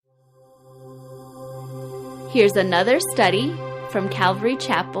Here's another study from Calvary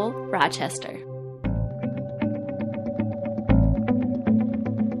Chapel, Rochester.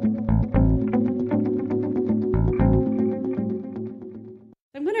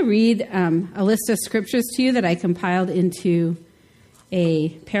 I'm going to read a list of scriptures to you that I compiled into a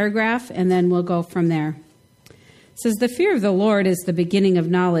paragraph, and then we'll go from there. It says, "The fear of the Lord is the beginning of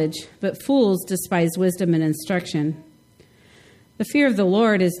knowledge, but fools despise wisdom and instruction. The fear of the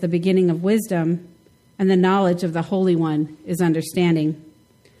Lord is the beginning of wisdom, and the knowledge of the Holy One is understanding.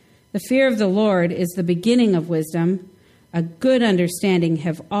 The fear of the Lord is the beginning of wisdom. A good understanding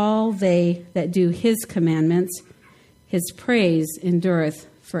have all they that do his commandments. His praise endureth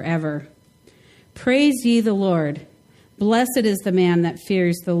forever. Praise ye the Lord. Blessed is the man that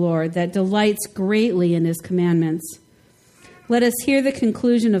fears the Lord, that delights greatly in his commandments. Let us hear the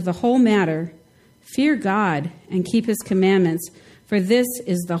conclusion of the whole matter. Fear God and keep his commandments, for this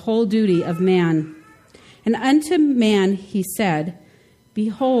is the whole duty of man. And unto man he said,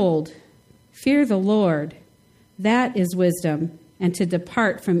 Behold, fear the Lord. That is wisdom, and to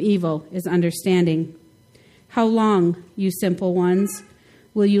depart from evil is understanding. How long, you simple ones,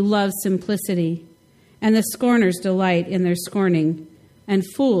 will you love simplicity? And the scorners delight in their scorning, and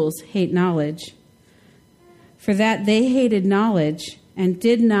fools hate knowledge. For that they hated knowledge and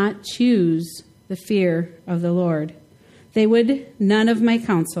did not choose the fear of the Lord. They would none of my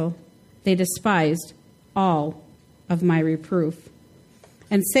counsel. They despised all of my reproof.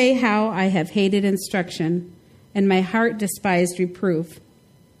 And say how I have hated instruction, and my heart despised reproof,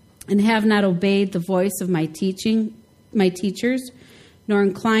 and have not obeyed the voice of my teachers, nor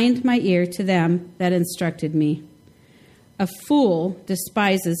inclined my ear to them that instructed me. A fool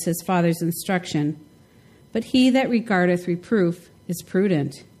despises his father's instruction, but he that regardeth reproof is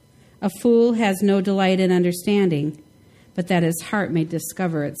prudent. A fool has no delight in understanding, but that his heart may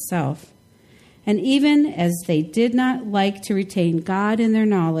discover itself. And even as they did not like to retain God in their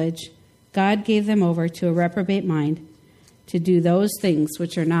knowledge, God gave them over to a reprobate mind to do those things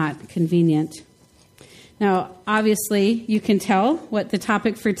which are not convenient." Now, obviously, you can tell what the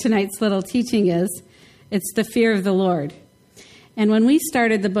topic for tonight's little teaching is. It's the fear of the Lord. And when we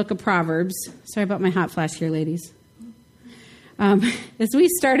started the book of Proverbs, sorry about my hot flash here, ladies. As we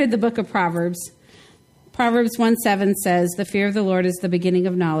started the book of Proverbs 1:7 says, "The fear of the Lord is the beginning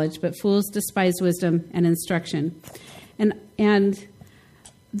of knowledge, but fools despise wisdom and instruction." And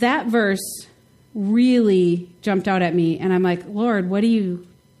that verse really jumped out at me, and I'm like, Lord, what are you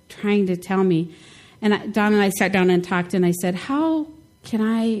trying to tell me? And Don and I sat down and talked, and I said, how can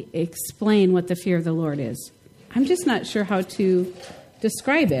I explain what the fear of the Lord is? I'm just not sure how to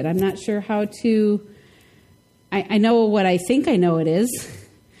describe it. I'm not sure how to... I know what I think I know it is,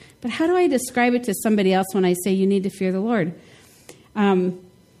 but how do I describe it to somebody else when I say you need to fear the Lord? The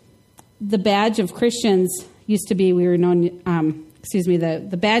badge of Christians used to be,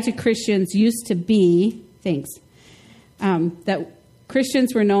 the badge of Christians used to be, that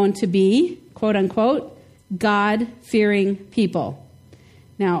Christians were known to be, quote unquote, God-fearing people.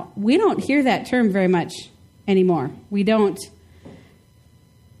 Now, we don't hear that term very much anymore. We don't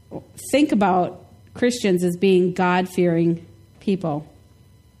think about Christians as being God-fearing people.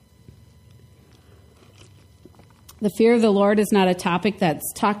 The fear of the Lord is not a topic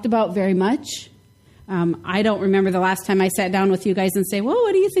that's talked about very much. I don't remember the last time I sat down with you guys and say, well,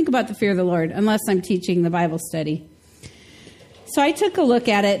 what do you think about the fear of the Lord? Unless I'm teaching the Bible study. So I took a look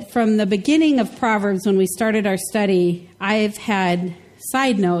at it from the beginning of Proverbs when we started our study. I've had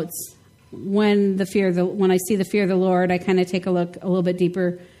side notes when I see the fear of the Lord. I kind of take a look a little bit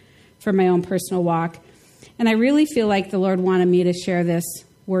deeper for my own personal walk. And I really feel like the Lord wanted me to share this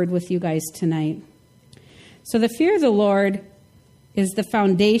word with you guys tonight. So the fear of the Lord is the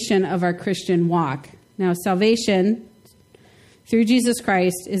foundation of our Christian walk. Now, salvation through Jesus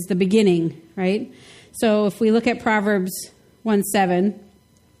Christ is the beginning, right? So if we look at Proverbs 1:7,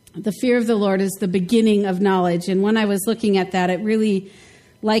 the fear of the Lord is the beginning of knowledge. And when I was looking at that, it really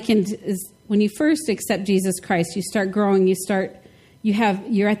likened is when you first accept Jesus Christ, you start growing,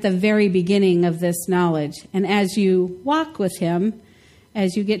 you're at the very beginning of this knowledge. And as you walk with him,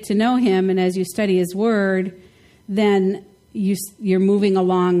 as you get to know him, and as you study his word, then you're moving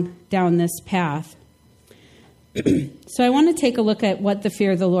along down this path. So I want to take a look at what the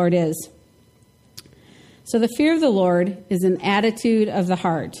fear of the Lord is. So the fear of the Lord is an attitude of the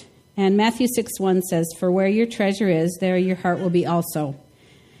heart. And Matthew 6:1 says, "For where your treasure is, there your heart will be also."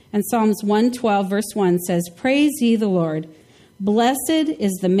 And Psalms 112 verse 1 says, "Praise ye the Lord. Blessed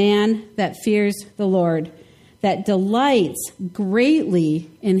is the man that fears the Lord, that delights greatly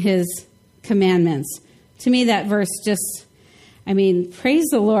in his commandments." To me, that verse just, I mean, praise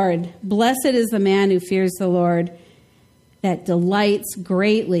the Lord. Blessed is the man who fears the Lord, that delights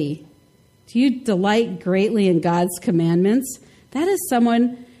greatly. Do you delight greatly in God's commandments? That is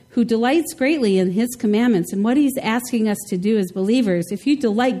someone who delights greatly in his commandments and what he's asking us to do as believers. If you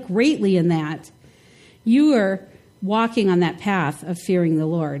delight greatly in that, you are walking on that path of fearing the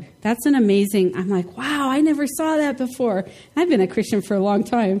Lord. That's an amazing, I'm like, wow, I never saw that before. I've been a Christian for a long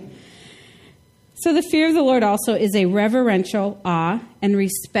time. So the fear of the Lord also is a reverential awe and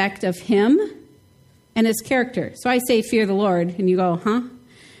respect of him and his character. So I say fear the Lord, and you go, huh?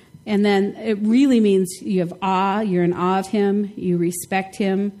 And then it really means you have awe, you're in awe of him, you respect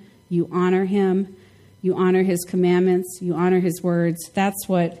him, you honor his commandments, you honor his words. That's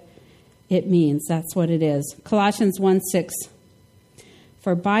what it means. That's what it is. Colossians 1:6.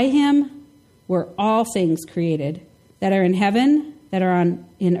 For by him were all things created, that are in heaven, that are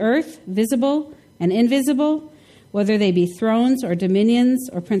in earth, visible and invisible, whether they be thrones or dominions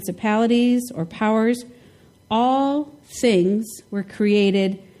or principalities or powers. All things were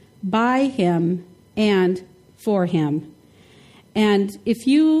created by him and for him. And if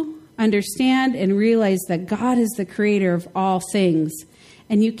you understand and realize that God is the creator of all things,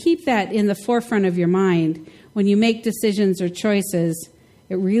 and you keep that in the forefront of your mind when you make decisions or choices,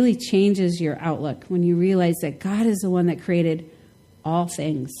 it really changes your outlook when you realize that God is the one that created all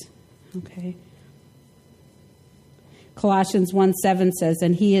things. Okay. Colossians 1:7 says,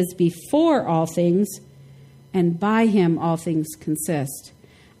 and he is before all things, and by him all things consist.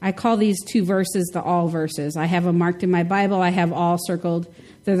 I call these two verses the all verses. I have them marked in my Bible. I have all circled.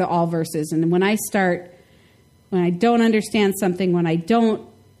 They're the all verses. And when I don't understand something,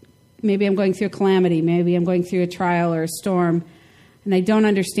 maybe I'm going through a calamity, maybe I'm going through a trial or a storm, and I don't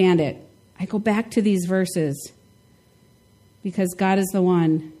understand it, I go back to these verses because God is the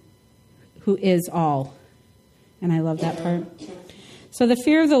one who is all. And I love that part. So the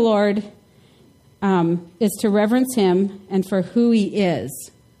fear of the Lord is to reverence him and for who he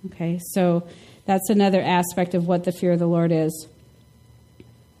is. Okay, so that's another aspect of what the fear of the Lord is.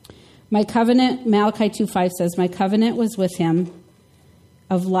 My covenant, Malachi 2:5 says, my covenant was with him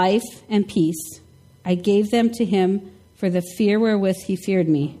of life and peace. I gave them to him for the fear wherewith he feared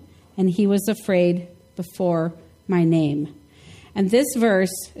me, and he was afraid before my name. And this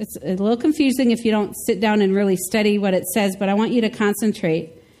verse, it's a little confusing if you don't sit down and really study what it says, but I want you to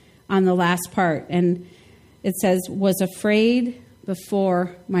concentrate on the last part. And it says, was afraid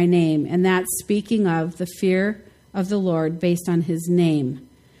before my name. And that's speaking of the fear of the Lord based on his name,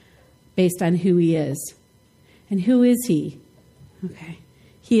 based on who he is. And who is he? Okay.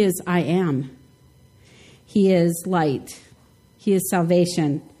 He is I am. He is light. He is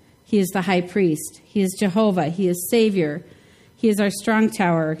salvation. He is the high priest. He is Jehovah. He is Savior. He is our strong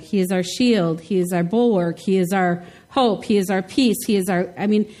tower. He is our shield. He is our bulwark. He is our hope. He is our peace.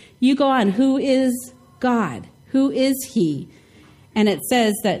 You go on. Who is God? Who is he? And it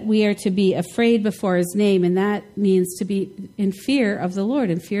says that we are to be afraid before his name, and that means to be in fear of the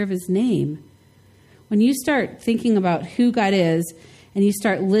Lord, in fear of his name. When you start thinking about who God is, and you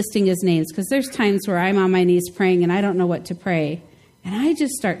start listing his names, because there's times where I'm on my knees praying and I don't know what to pray, and I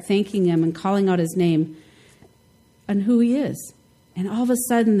just start thanking him and calling out his name and who he is. And all of a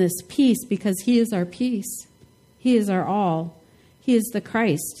sudden this peace, because he is our peace. He is our all. He is the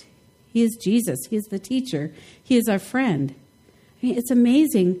Christ. He is Jesus. He is the teacher. He is our friend. I mean, it's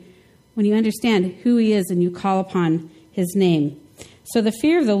amazing when you understand who he is and you call upon his name. So the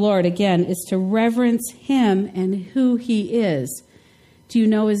fear of the Lord, again, is to reverence him and who he is. Do you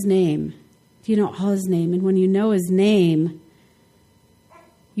know his name? Do you know all his name? And when you know his name,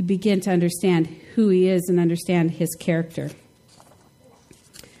 you begin to understand who he is and understand his character.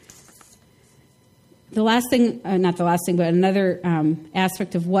 The last thing, not the last thing, but another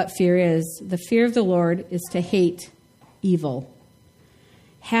aspect of what fear is, the fear of the Lord is to hate evil.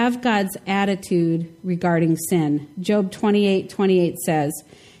 Have God's attitude regarding sin. Job 28:28 says,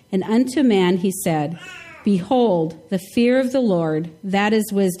 and unto man he said, behold, the fear of the Lord, that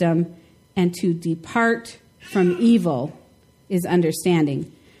is wisdom, and to depart from evil is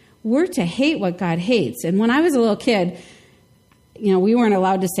understanding. We're to hate what God hates. And when I was a little kid, we weren't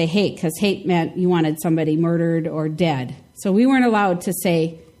allowed to say hate, because hate meant you wanted somebody murdered or dead. So we weren't allowed to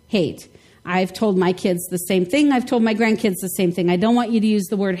say hate. I've told my kids the same thing. I've told my grandkids the same thing. I don't want you to use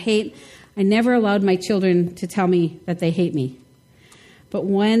the word hate. I never allowed my children to tell me that they hate me. But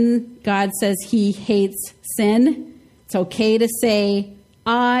when God says he hates sin, it's okay to say,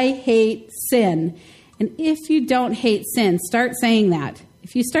 I hate sin. And if you don't hate sin, start saying that.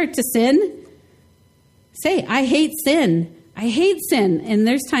 If you start to sin, say, I hate sin. I hate sin. And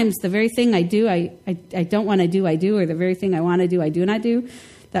there's times the very thing I do, I don't want to do, I do, or the very thing I want to do, I do not do.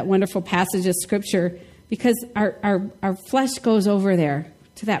 That wonderful passage of Scripture, because our flesh goes over there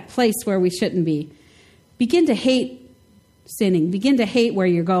to that place where we shouldn't be. Begin to hate sinning. Begin to hate where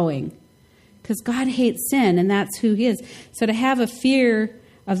you're going. Because God hates sin, and that's who he is. So to have a fear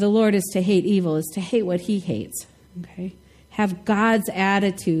of the Lord is to hate evil, is to hate what he hates. Okay? Have God's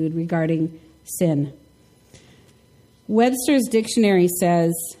attitude regarding sin. Webster's dictionary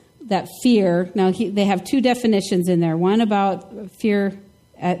says that fear, now they have two definitions in there. One about fear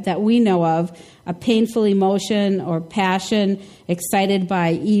that we know of, a painful emotion or passion excited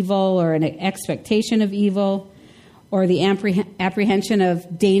by evil or an expectation of evil, or the apprehension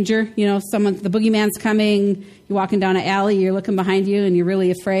of danger. The boogeyman's coming, you're walking down an alley, you're looking behind you and you're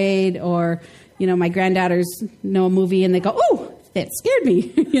really afraid. Or, my granddaughters know a movie and they go, oh, that scared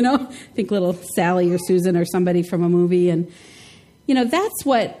me. I think little Sally or Susan or somebody from a movie. And, that's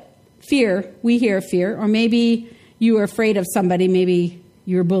what fear, we hear of fear. Or maybe you were afraid of somebody, maybe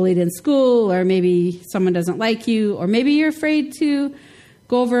you were bullied in school, or maybe someone doesn't like you, or maybe you're afraid to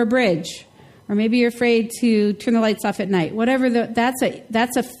go over a bridge, or maybe you're afraid to turn the lights off at night. Whatever, that's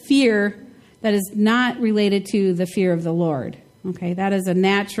a fear that is not related to the fear of the Lord. Okay, that is a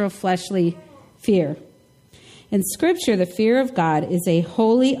natural fleshly fear. In Scripture, the fear of God is a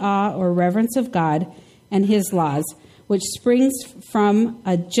holy awe or reverence of God and his laws, which springs from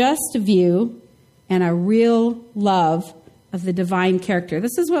a just view and a real love of the divine character.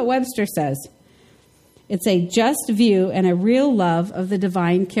 This is what Webster says. It's a just view and a real love of the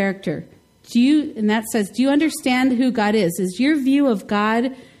divine character. And that says, do you understand who God is? Is your view of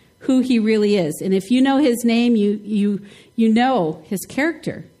God who he really is? And if you know his name, you know his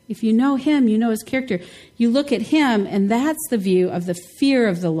character. If you know him, you know his character. You look at him, and that's the view of the fear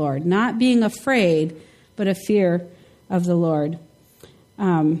of the Lord. Not being afraid, but a fear of the Lord.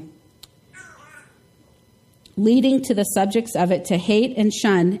 Leading to the subjects of it to hate and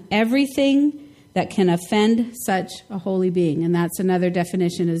shun everything that can offend such a holy being. And that's another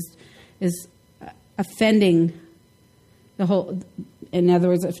definition, is offending the whole. In other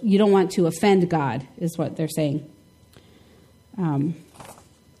words, if you don't want to offend God, is what they're saying.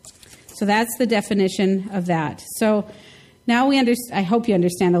 So that's the definition of that. So now I hope you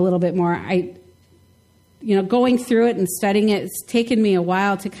understand a little bit more. Going through it and studying it, it's taken me a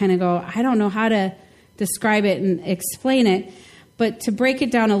while to kind of go, I don't know how to describe it and explain it. But to break it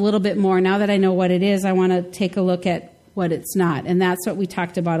down a little bit more, now that I know what it is, I want to take a look at what it's not. And that's what we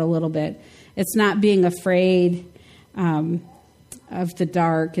talked about a little bit. It's not being afraid of the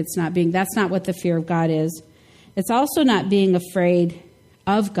dark. That's not what the fear of God is. It's also not being afraid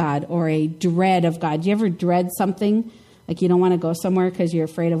of God or a dread of God. Do you ever dread something? Like you don't want to go somewhere because you're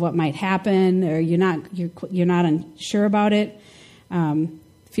afraid of what might happen, or you're not unsure about it.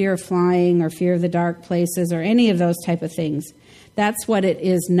 Fear of flying or fear of the dark places or any of those type of things. That's what it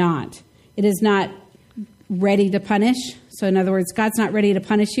is not. It is not ready to punish. So in other words, God's not ready to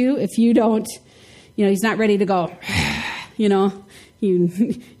punish you if you don't, he's not ready to go, you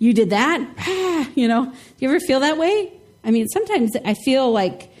did that, Do you ever feel that way? I mean, sometimes I feel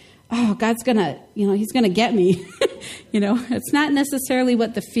like, oh, God's gonna, he's gonna get me. It's not necessarily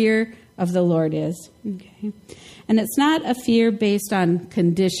what the fear of the Lord is. Okay. And it's not a fear based on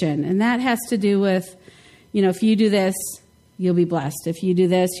condition. And that has to do with, if you do this, you'll be blessed. If you do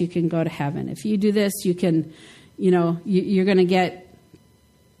this, you can go to heaven. If you do this, you can, you're going to get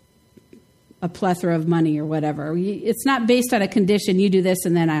a plethora of money or whatever. It's not based on a condition. You do this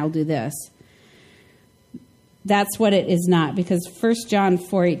and then I'll do this. That's what it is not. Because 1 John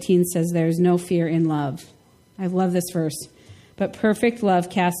 4:18 says there's no fear in love. I love this verse. But perfect love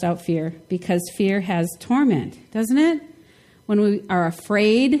casts out fear, because fear has torment, doesn't it? When we are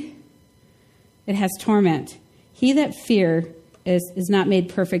afraid, it has torment. He that fear is not made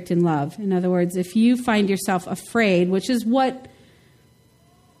perfect in love. In other words, if you find yourself afraid, which is what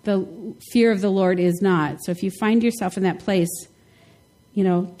the fear of the Lord is not. So if you find yourself in that place,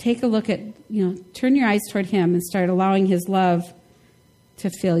 take a look at, turn your eyes toward him and start allowing his love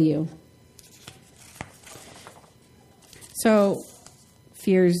to fill you. So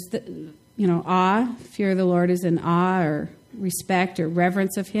fears, awe. Fear of the Lord is in awe or respect or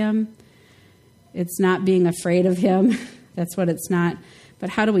reverence of him. It's not being afraid of him. That's what it's not. But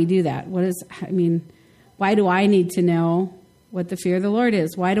how do we do that? Why do I need to know what the fear of the Lord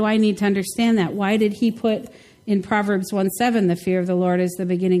is? Why do I need to understand that? Why did he put in Proverbs 1:7, the fear of the Lord is the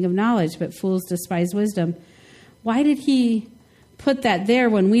beginning of knowledge, but fools despise wisdom? Why did he put that there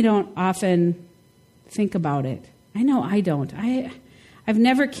when we don't often think about it? I know I don't. I've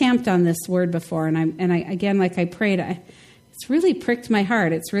never camped on this word before, and I again, like I prayed, it's really pricked my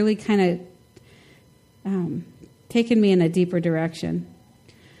heart. It's really kind of taken me in a deeper direction.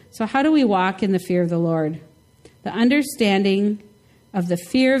 So how do we walk in the fear of the Lord? The understanding of the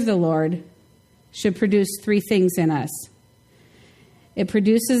fear of the Lord should produce three things in us. It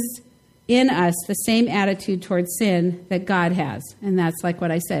produces in us the same attitude towards sin that God has. And that's like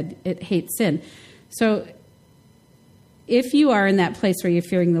what I said, it hates sin. So if you are in that place where you're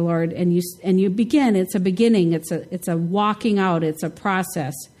fearing the Lord and you begin, it's a beginning, it's a walking out, it's a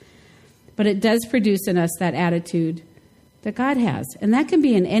process. But it does produce in us that attitude that God has. And that can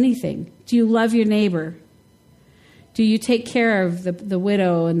be in anything. Do you love your neighbor? Do you take care of the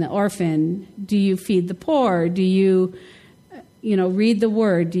widow and the orphan? Do you feed the poor? Do you read the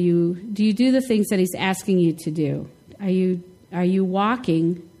word? Do you do the things that he's asking you to do? Are you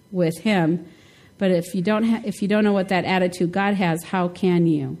walking with him? But if you don't know what that attitude God has, how can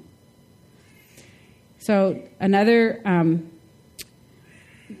you? So another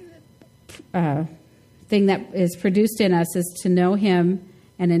thing that is produced in us is to know him,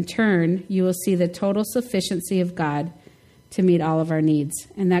 and in turn, you will see the total sufficiency of God to meet all of our needs.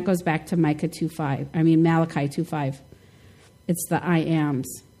 And that goes back to Malachi 2:5. It's the I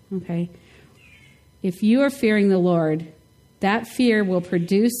ams, okay? If you are fearing the Lord, that fear will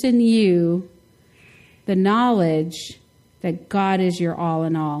produce in you the knowledge that God is your all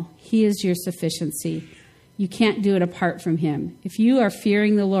in all. He is your sufficiency. You can't do it apart from him. If you are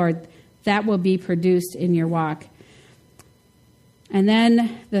fearing the Lord, that will be produced in your walk. And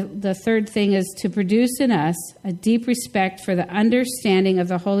then the third thing is to produce in us a deep respect for the understanding of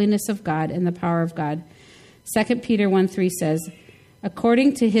the holiness of God and the power of God. 2 Peter 1:3 says,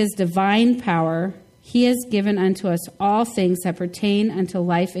 according to his divine power, he has given unto us all things that pertain unto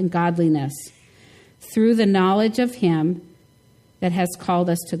life and godliness, through the knowledge of him that has called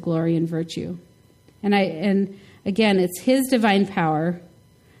us to glory and virtue. And again, it's his divine power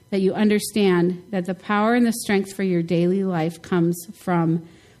that you understand that the power and the strength for your daily life comes from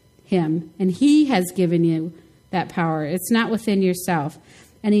him. And he has given you that power. It's not within yourself.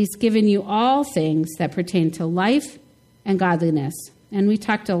 And he's given you all things that pertain to life and godliness. And we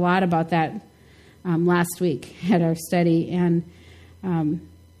talked a lot about that last week at our study. And,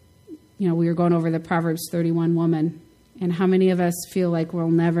 we were going over the Proverbs 31 woman. And how many of us feel like we'll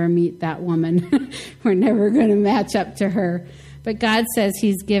never meet that woman? We're never going to match up to her. But God says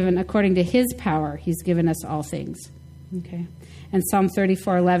he's given, according to his power, he's given us all things. Okay. And Psalm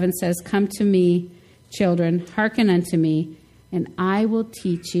 34:11 says, come to me, children, hearken unto me, and I will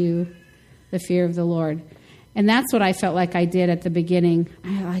teach you the fear of the Lord. And that's what I felt like I did at the beginning.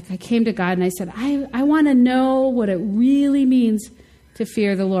 I came to God and I said, I want to know what it really means to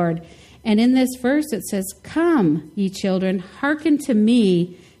fear the Lord. And in this verse it says, come, ye children, hearken to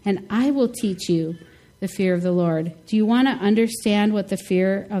me, and I will teach you the fear of the Lord. Do you want to understand what the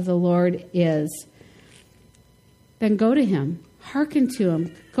fear of the Lord is? Then go to him. Hearken to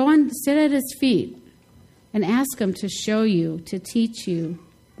him. Go and sit at his feet and ask him to show you, to teach you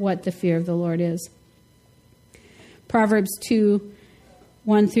what the fear of the Lord is. Proverbs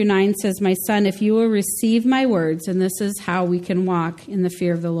 2:1-9 says, my son, if you will receive my words, and this is how we can walk in the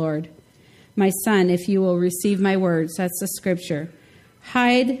fear of the Lord. My son, if you will receive my words, that's the scripture.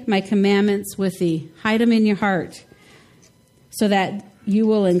 Hide my commandments with thee. Hide them in your heart so that you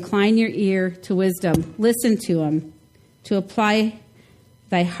will incline your ear to wisdom. Listen to them, to apply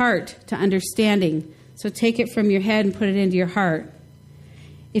thy heart to understanding. So take it from your head and put it into your heart.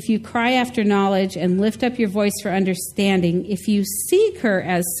 If you cry after knowledge and lift up your voice for understanding, if you seek her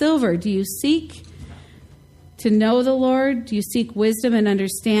as silver, do you seek to know the Lord? Do you seek wisdom and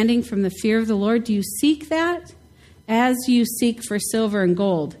understanding from the fear of the Lord? Do you seek that as you seek for silver and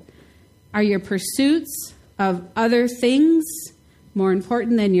gold? Are your pursuits of other things more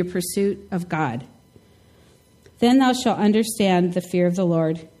important than your pursuit of God? Then thou shalt understand the fear of the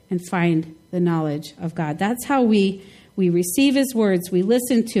Lord and find the knowledge of God. That's how we receive his words. We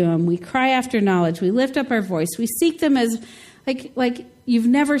listen to him. We cry after knowledge. We lift up our voice. We seek them as like you've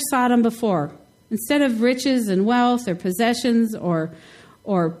never sought them before. Instead of riches and wealth or possessions or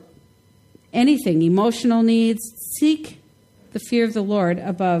anything, emotional needs, seek the fear of the Lord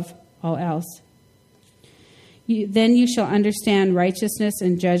above all else. Then you shall understand righteousness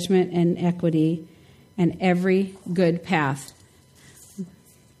and judgment and equity and every good path.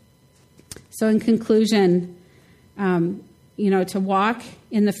 So in conclusion, to walk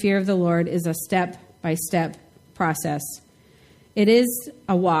in the fear of the Lord is a step-by-step process. It is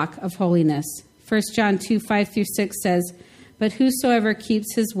a walk of holiness. 1 John 2:5-6 says, but whosoever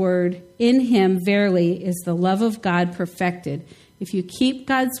keeps his word, in him verily is the love of God perfected. If you keep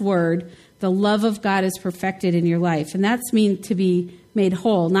God's word, The love of God is perfected in your life. And that's mean to be made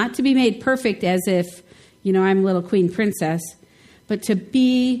whole, not to be made perfect as if, I'm little queen princess, but to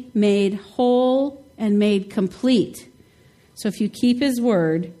be made whole and made complete. So if you keep his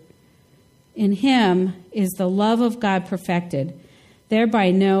word, in him is the love of God perfected.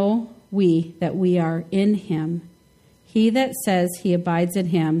 Thereby know we that we are in him. He that says he abides in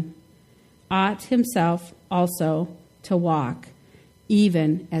him ought himself also to walk,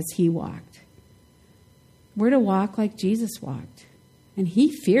 even as he walked. We're to walk like Jesus walked. And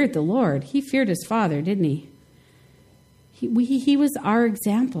he feared the Lord. He feared his Father, didn't he? He was our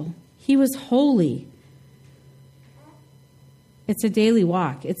example. He was holy. It's a daily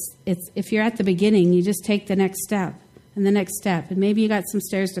walk. It's if you're at the beginning, you just take the next step and the next step. And maybe you got some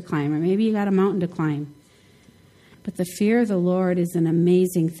stairs to climb, or maybe you got a mountain to climb. But the fear of the Lord is an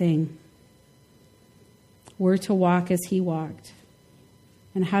amazing thing. We're to walk as he walked.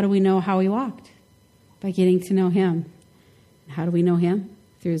 And how do we know how he walked? By getting to know him. And how do we know him?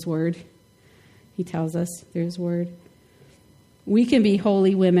 Through his word. He tells us through his word. We can be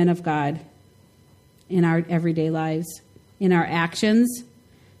holy women of God in our everyday lives, in our actions.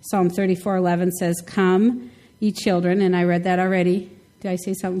 Psalm 34:11 says, "Come, ye children," and I read that already. Did I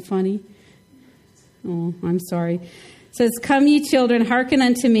say something funny? Oh, I'm sorry. It says, "Come, ye children, hearken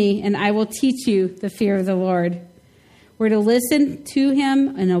unto me, and I will teach you the fear of the Lord." We're to listen to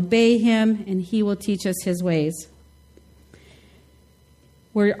him and obey him, and he will teach us his ways.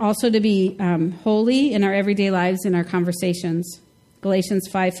 We're also to be holy in our everyday lives, in our conversations. Galatians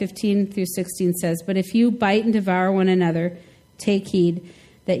 5:15 through 16 says, "But if you bite and devour one another, take heed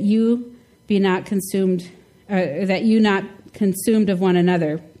that you be not consumed, that you not consumed of one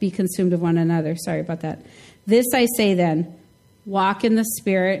another, be consumed of one another." Sorry about that. "This I say then, walk in the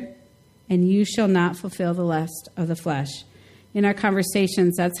Spirit, and you shall not fulfill the lust of the flesh." In our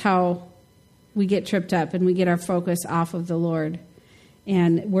conversations, that's how we get tripped up and we get our focus off of the Lord.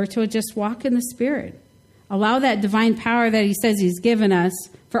 And we're to just walk in the Spirit. Allow that divine power that he says he's given us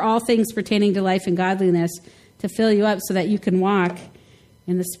for all things pertaining to life and godliness to fill you up so that you can walk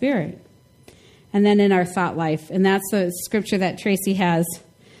in the Spirit. And then in our thought life. And that's the scripture that Tracy has,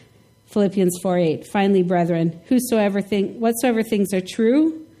 Philippians 4:8. "Finally, brethren, whatsoever things are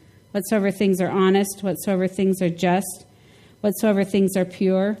true, whatsoever things are honest, whatsoever things are just, whatsoever things are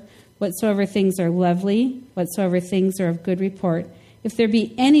pure, whatsoever things are lovely, whatsoever things are of good report, if there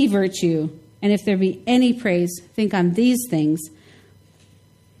be any virtue, and if there be any praise, think on these things."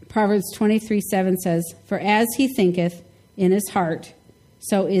 Proverbs 23:7 says, "For as he thinketh in his heart,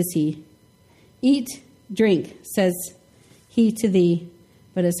 so is he. Eat, drink, says he to thee,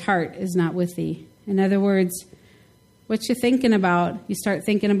 but his heart is not with thee." In other words, what you're thinking about, you start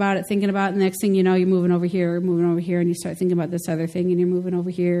thinking about it, and the next thing you know, you're moving over here, and you start thinking about this other thing, and you're moving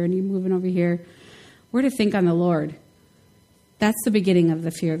over here, and you're moving over here. We're to think on the Lord. That's the beginning of the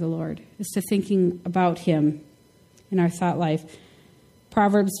fear of the Lord, is to thinking about him in our thought life.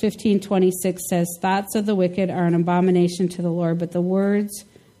 Proverbs 15:26 says, "Thoughts of the wicked are an abomination to the Lord, but the words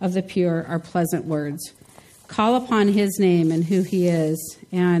of the pure are pleasant words." Call upon his name and who he is,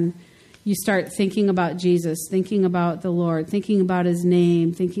 and you start thinking about Jesus, thinking about the Lord, thinking about his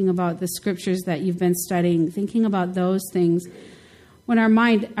name, thinking about the scriptures that you've been studying, thinking about those things. When our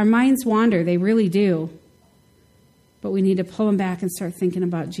minds wander, they really do. But we need to pull them back and start thinking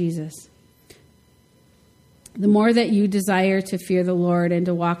about Jesus. The more that you desire to fear the Lord and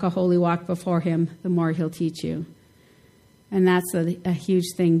to walk a holy walk before him, the more he'll teach you. And that's a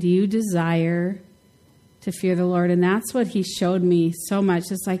huge thing. Do you desire to fear the Lord? And that's what he showed me so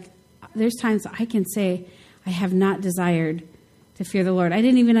much. It's like there's times I can say, I have not desired to fear the Lord. I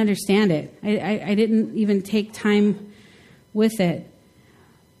didn't even understand it. I didn't even take time with it.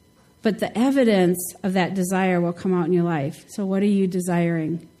 But the evidence of that desire will come out in your life. So what are you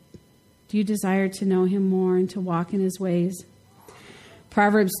desiring? Do you desire to know him more and to walk in his ways?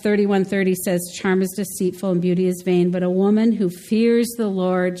 Proverbs 31:30 says, "Charm is deceitful and beauty is vain, but a woman who fears the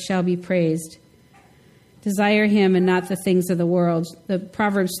Lord shall be praised." Desire him and not the things of the world. The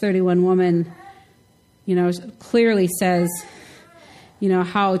Proverbs 31 woman, clearly says,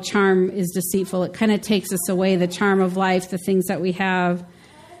 how charm is deceitful. It kind of takes us away, the charm of life, the things that we have.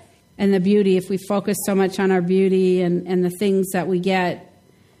 And the beauty, if we focus so much on our beauty and the things that we get,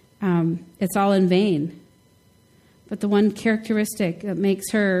 it's all in vain. But the one characteristic that makes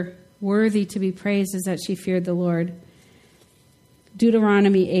her worthy to be praised is that she feared the Lord.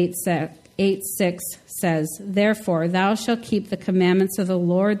 Deuteronomy 8:6 says, "Therefore thou shalt keep the commandments of the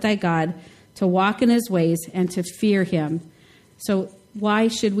Lord thy God, to walk in his ways and to fear him." So why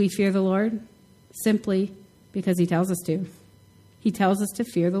should we fear the Lord? Simply because he tells us to. He tells us to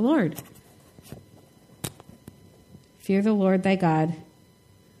fear the Lord. fear the Lord thy God.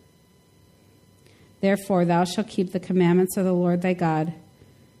 Therefore thou shalt keep the commandments of the Lord thy God,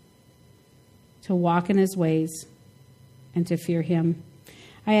 to walk in his ways and to fear him.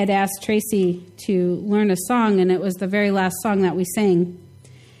 I had asked Tracy to learn a song, and it was the very last song that we sang.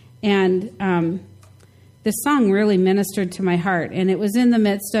 And this song really ministered to my heart, and it was in the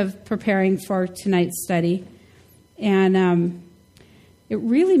midst of preparing for tonight's study. And it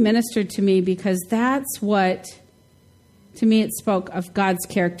really ministered to me because that's what, to me, it spoke of God's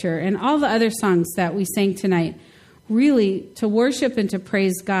character. And all the other songs that we sang tonight, really, to worship and to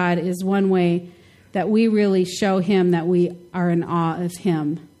praise God is one way that we really show him that we are in awe of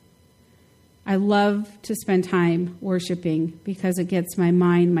him. I love to spend time worshiping because it gets my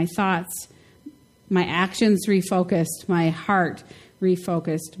mind, my thoughts, my actions refocused, my heart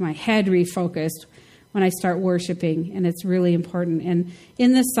refocused, my head refocused when I start worshiping, and it's really important. And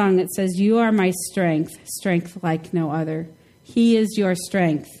in this song it says, you are my strength, strength like no other. He is your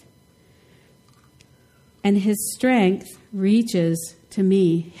strength. And his strength reaches to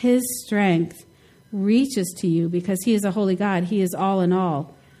me. His strength reaches to you because he is a holy God. He is all in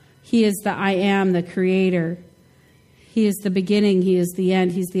all. He is the I am, the creator. He is the beginning. He is the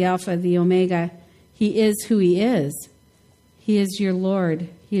end. He's the Alpha, the Omega. He is who he is. He is your Lord.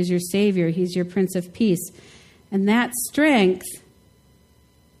 He is your Savior. He's your Prince of Peace. And that strength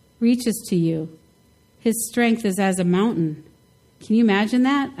reaches to you. His strength is as a mountain. Can you imagine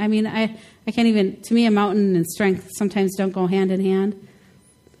that? I mean, I can't even, to me, a mountain and strength sometimes don't go hand in hand.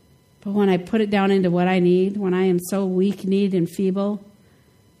 But when I put it down into what I need, when I am so weak, kneed, and feeble,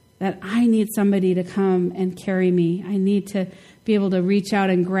 that I need somebody to come and carry me. I need to be able to reach out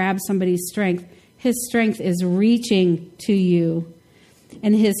and grab somebody's strength. His strength is reaching to you.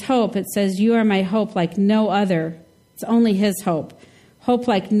 And his hope, it says, you are my hope like no other. It's only his hope. Hope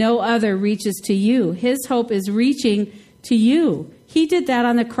like no other reaches to you. His hope is reaching to you. He did that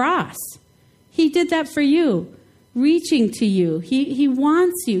on the cross. He did that for you. Reaching to you. He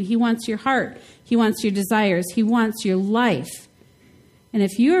wants you. He wants your heart. He wants your desires. He wants your life. And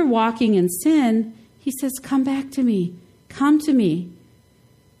if you're walking in sin, he says, come back to me. Come to me.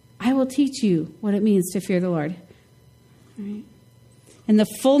 I will teach you what it means to fear the Lord. All right. In the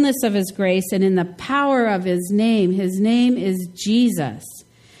fullness of his grace and in the power of his name is Jesus.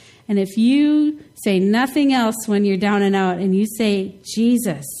 And if you say nothing else when you're down and out and you say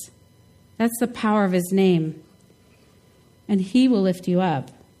Jesus, that's the power of his name. And he will lift you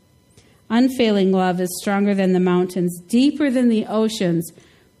up. Unfailing love is stronger than the mountains, deeper than the oceans,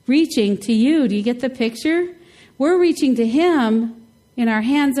 reaching to you. Do you get the picture? We're reaching to him in our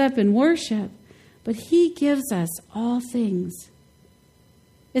hands up in worship, but he gives us all things.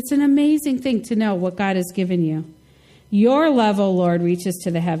 It's an amazing thing to know what God has given you. Your love, O Lord, reaches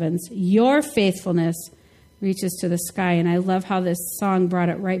to the heavens. Your faithfulness reaches to the sky. And I love how this song brought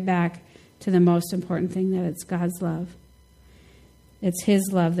it right back to the most important thing, that it's God's love. It's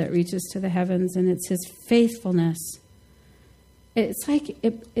his love that reaches to the heavens, and it's his faithfulness. It's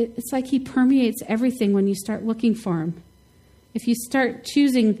like he permeates everything when you start looking for him. If you start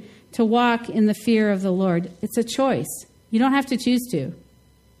choosing to walk in the fear of the Lord, it's a choice. You don't have to choose to.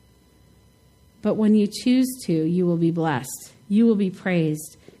 But when you choose to, you will be blessed. You will be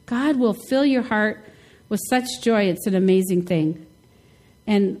praised. God will fill your heart with such joy. It's an amazing thing.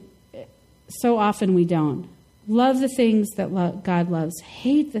 And so often we don't. Love the things that God loves.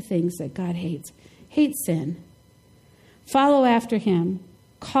 Hate the things that God hates. Hate sin. Follow after him.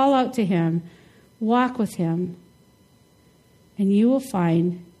 Call out to him. Walk with him. And you will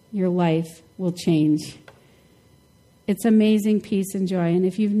find your life will change. It's amazing peace and joy. And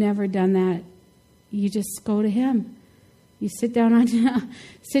if you've never done that, you just go to him. You sit down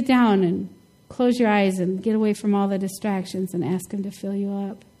and close your eyes and get away from all the distractions and ask him to fill you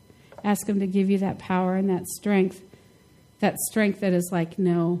up. Ask him to give you that power and that strength that is like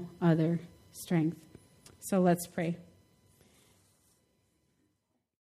no other strength. So let's pray.